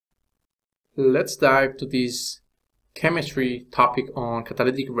let's dive to this chemistry topic on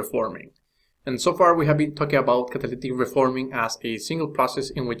catalytic reforming. And so far we have been talking about catalytic reforming as a single process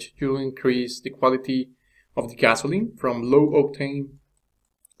in which you increase the quality of the gasoline from low octane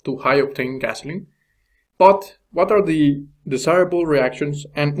to high octane gasoline. But what are the desirable reactions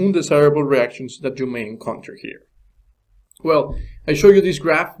and undesirable reactions that you may encounter here? Well, I showed you this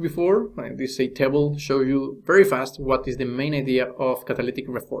graph before. This is a table to show you very fast what is the main idea of catalytic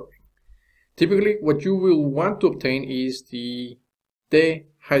reforming. Typically, what you will want to obtain is the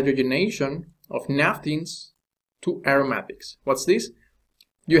dehydrogenation of naphthenes to aromatics. What's this?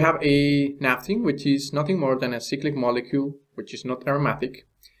 You have a naphthene, which is nothing more than a cyclic molecule, which is not aromatic.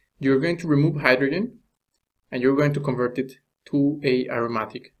 You're going to remove hydrogen, and you're going to convert it to an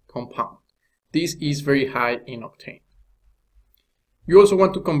aromatic compound. This is very high in octane. You also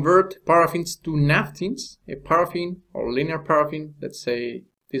want to convert paraffins to naphthenes, a paraffin or linear paraffin, let's say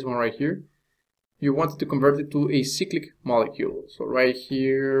this one right here. You want to convert it to a cyclic molecule. So right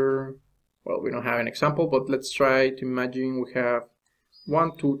here, well, we don't have an example, but let's try to imagine we have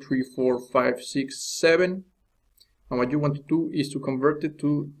 1, 2, 3, 4, 5, 6, 7. And what you want to do is to convert it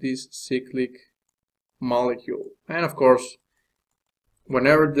to this cyclic molecule. And of course,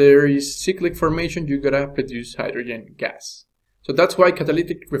 whenever there is cyclic formation, you gotta produce hydrogen gas. So that's why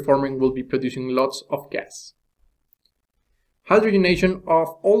catalytic reforming will be producing lots of gas. Hydrogenation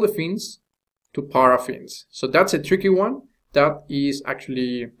of olefins to paraffins. So that's a tricky one. That is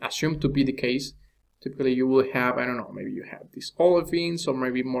actually assumed to be the case. Typically you will have, I don't know, maybe you have these olefins or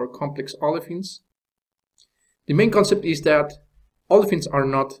maybe more complex olefins. The main concept is that olefins are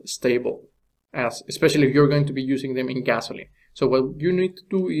not stable, especially if you're going to be using them in gasoline. So what you need to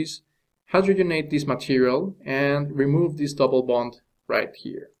do is hydrogenate this material and remove this double bond right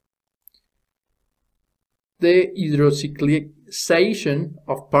here. The hydrocyclization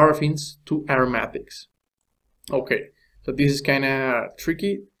of paraffins to aromatics. Okay, so this is kind of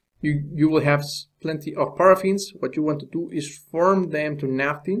tricky. You will have plenty of paraffins. What you want to do is form them to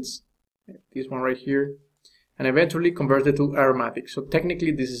naphthenes, this one right here, and eventually convert it to aromatics. So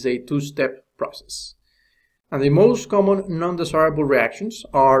technically this is a two-step process. And the most common non-desirable reactions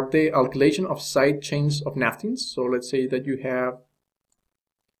are the alkylation of side chains of naphthenes. So let's say that you have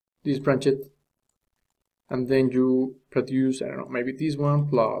this branched, and then you produce, I don't know, maybe this one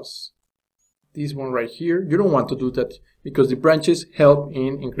plus this one right here. You don't want to do that because the branches help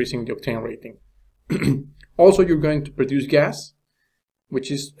in increasing the octane rating. Also, you're going to produce gas, which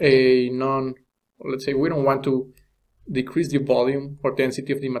is a let's say we don't want to decrease the volume or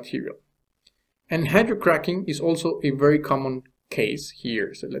density of the material. And hydrocracking is also a very common case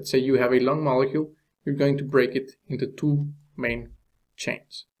here. So let's say you have a long molecule, you're going to break it into two main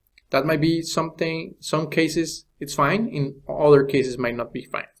chains. That might be something, some cases it's fine, in other cases might not be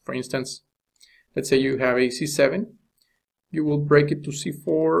fine. For instance, let's say you have a C7, you will break it to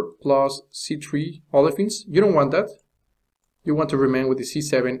C4 plus C3 olefins. You don't want that. You want to remain with the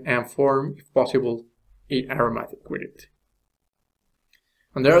C7 and form, if possible, an aromatic with it.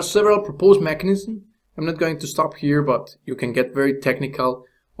 And there are several proposed mechanisms. I'm not going to stop here, but you can get very technical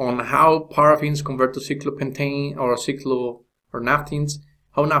on how paraffins convert to cyclopentane or naphthenes,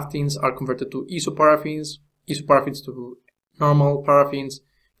 how naphthenes are converted to isoparaffins, isoparaffins to normal paraffins,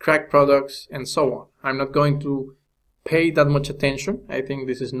 cracked products, and so on. I'm not going to pay that much attention. I think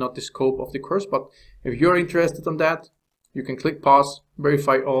this is not the scope of the course, but if you're interested in that, you can click pause,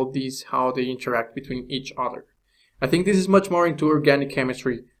 verify all these, how they interact between each other. I think this is much more into organic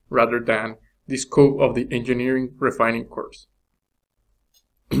chemistry rather than the scope of the engineering refining course.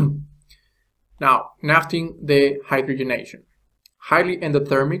 Now, naphthene dehydrogenation. Highly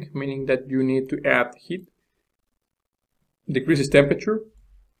endothermic, meaning that you need to add heat, decreases temperature.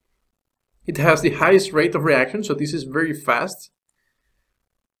 It has the highest rate of reaction, so this is very fast.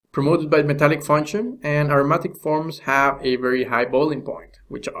 Promoted by metallic function, and aromatic forms have a very high boiling point,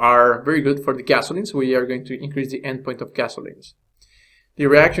 which are very good for the gasolines. We are going to increase the end point of gasolines. The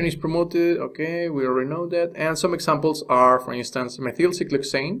reaction is promoted, okay, we already know that. And some examples are, for instance,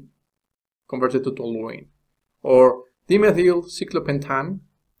 methylcyclohexane converted to toluene, or dimethylcyclopentane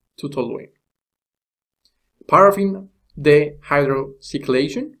to toluene. Paraffin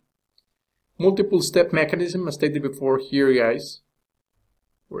dehydrocyclation, multiple step mechanism as stated before here, guys.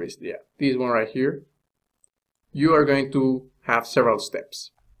 Where is this one right here? You are going to have several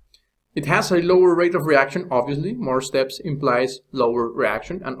steps. It has a lower rate of reaction, obviously. More steps implies lower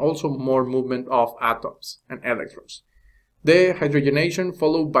reaction and also more movement of atoms and electrons. Dehydrogenation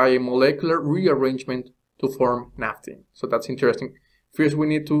followed by a molecular rearrangement to form naphthene. So that's interesting. First we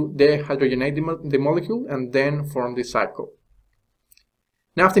need to dehydrogenate the molecule and then form the cycle.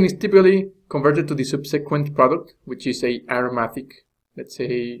 Naphthalene is typically converted to the subsequent product, which is a aromatic, let's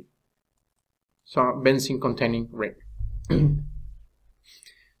say, benzene containing ring.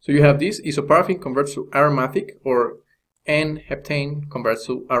 So you have this, isoparaffin converts to aromatic, or N-heptane converts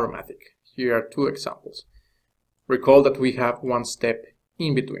to aromatic. Here are two examples. Recall that we have one step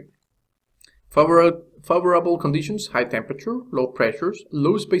in between. Favorable conditions: high temperature, low pressures,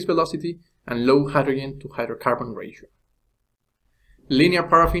 low space velocity, and low hydrogen to hydrocarbon ratio. Linear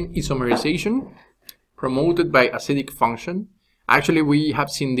paraffin isomerization, promoted by acidic function. Actually, we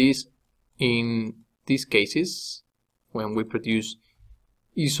have seen this in these cases when we produce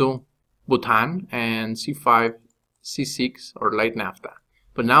isobutane and C5C6 or light naphtha.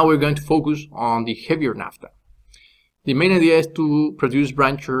 But now we're going to focus on the heavier naphtha. The main idea is to produce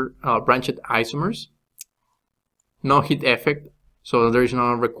branched isomers, no heat effect, so there is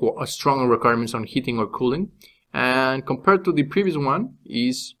no strong requirements on heating or cooling, and compared to the previous one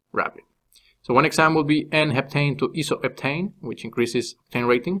is rapid. So one example would be N-heptane to isoheptane, which increases octane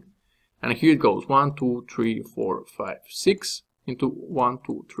rating, and here it goes 1, 2, 3, 4, 5, 6 into 1,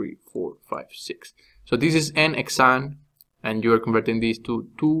 2, 3, 4, 5, 6. So this is N-hexane, and you are converting this to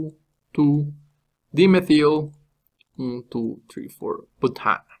 2 dimethyl 2, 3, 4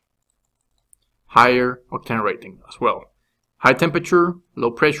 butane. Higher octane rating as well. High temperature,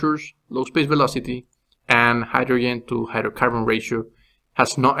 low pressures, low space velocity, and hydrogen to hydrocarbon ratio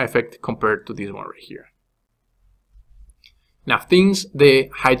has no effect compared to this one right here. Now,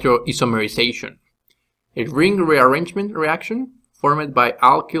 the hydroisomerization, a ring rearrangement reaction formed by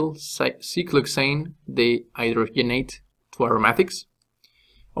alkyl cyclohexane, they hydrogenate to aromatics.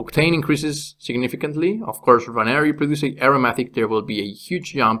 Octane increases significantly. Of course, whenever you produce an aromatic, there will be a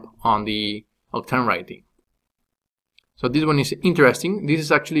huge jump on the octane rating. So this one is interesting. This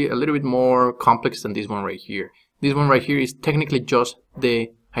is actually a little bit more complex than this one right here. This one right here is technically just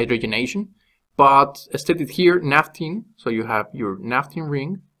the hydrogenation, but stated here, naphthene. So you have your naphthene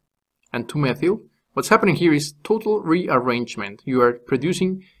ring and 2-methyl. What's happening here is total rearrangement. You are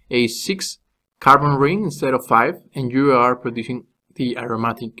producing a 6-carbon ring instead of 5, and you are producing the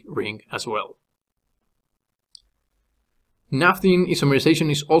aromatic ring as well. Naphthene isomerization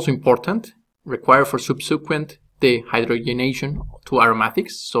is also important, required for subsequent dehydrogenation to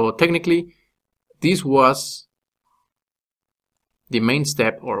aromatics. So technically, this was the main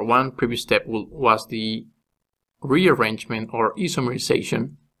step, or one previous step was the rearrangement or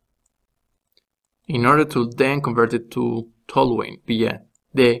isomerization in order to then convert it to toluene via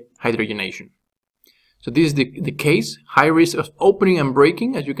dehydrogenation. So this is the case. High risk of opening and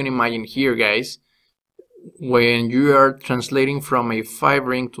breaking, as you can imagine here, guys. When you are translating from a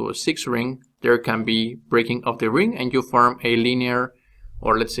 5-ring to a 6-ring, there can be breaking of the ring and you form a linear,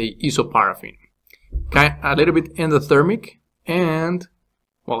 or let's say isoparaffin. A little bit endothermic, and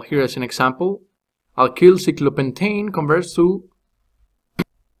well, here is an example. Alkyl cyclopentane converts to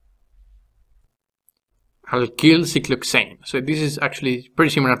alkyl cyclohexane. So this is actually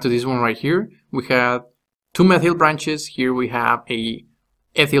pretty similar to this one right here. We have 2 methyl branches. Here we have a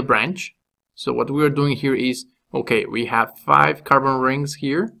ethyl branch. So what we are doing here is, okay, we have 5 carbon rings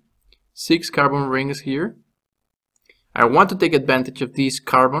here, 6 carbon rings here. I want to take advantage of this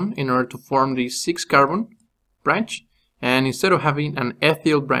carbon in order to form the 6 carbon branch. And instead of having an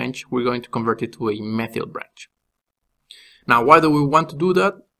ethyl branch, we're going to convert it to a methyl branch. Now, why do we want to do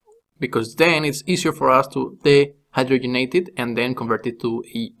that? Because then it's easier for us to dehydrogenate it and then convert it to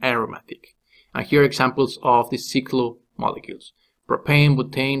an aromatic. And here are examples of the cyclo molecules: propane,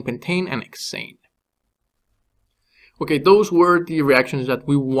 butane, pentane, and hexane. Okay, those were the reactions that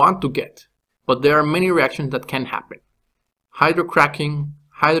we want to get, but there are many reactions that can happen. Hydrocracking,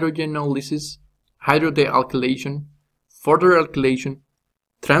 hydrogenolysis, hydrodealkylation, further alkylation,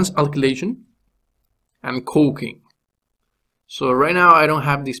 transalkylation, and coking. So right now I don't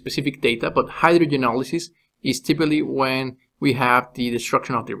have the specific data, but hydrogenolysis is typically when we have the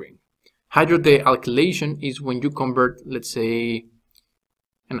destruction of the ring. Hydrodealkylation is when you convert, let's say,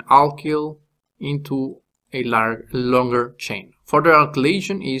 an alkyl into a longer chain. Further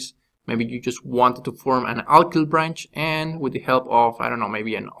alkylation is maybe you just wanted to form an alkyl branch, and with the help of, I don't know,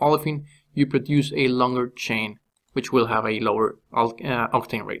 maybe an olefin, you produce a longer chain which will have a lower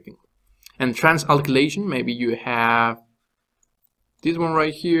octane rating. And transalkylation, maybe you have this one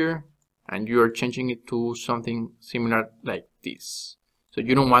right here and you are changing it to something similar like this. So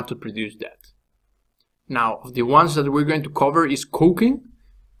you don't want to produce that. Now, the ones that we're going to cover is coking.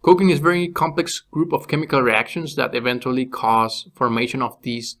 Coking is a very complex group of chemical reactions that eventually cause formation of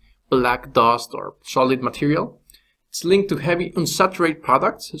this black dust or solid material. It's linked to heavy unsaturated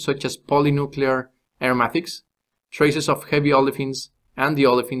products such as polynuclear aromatics, traces of heavy olefins, and the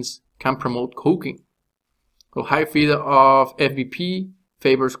olefins can promote coking. So high feed of FVP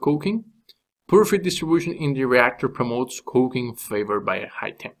favors coking. Poor feed distribution in the reactor promotes coking favored by a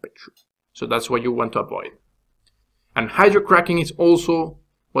high temperature. So that's what you want to avoid. And hydrocracking is also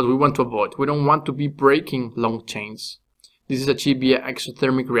what we want to avoid. We don't want to be breaking long chains. This is achieved via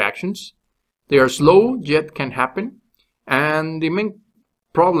exothermic reactions. They are slow, yet can happen. And the main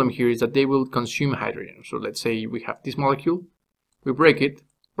problem here is that they will consume hydrogen. So let's say we have this molecule, we break it,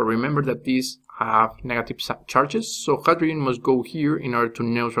 but remember that these have negative charges. So hydrogen must go here in order to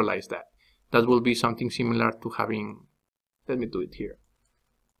neutralize that. That will be something similar to having, let me do it here.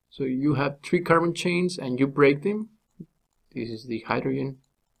 So you have 3 carbon chains and you break them. This is the hydrogen.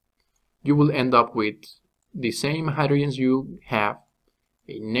 You will end up with the same hydrogens you have,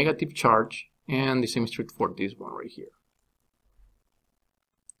 a negative charge, and the same is true for this one right here.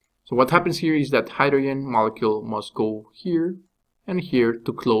 So what happens here is that hydrogen molecule must go here and here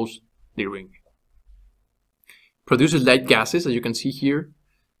to close the ring. Produces light gases, as you can see here,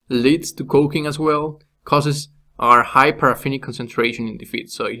 leads to coking as well, causes our high paraffinic concentration in the feed.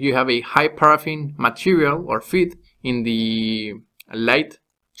 So if you have a high paraffin material or feed in the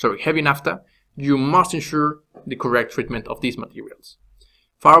heavy naphtha, you must ensure the correct treatment of these materials.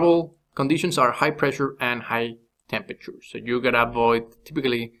 Favorable conditions are high pressure and high temperature. So you gotta avoid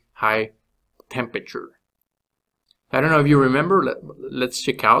typically high temperature. I don't know if you remember, let's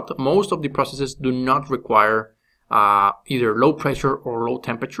check out. Most of the processes do not require either low pressure or low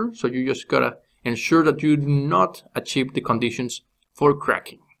temperature. So you just gotta ensure that you do not achieve the conditions for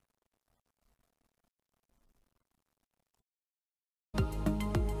cracking.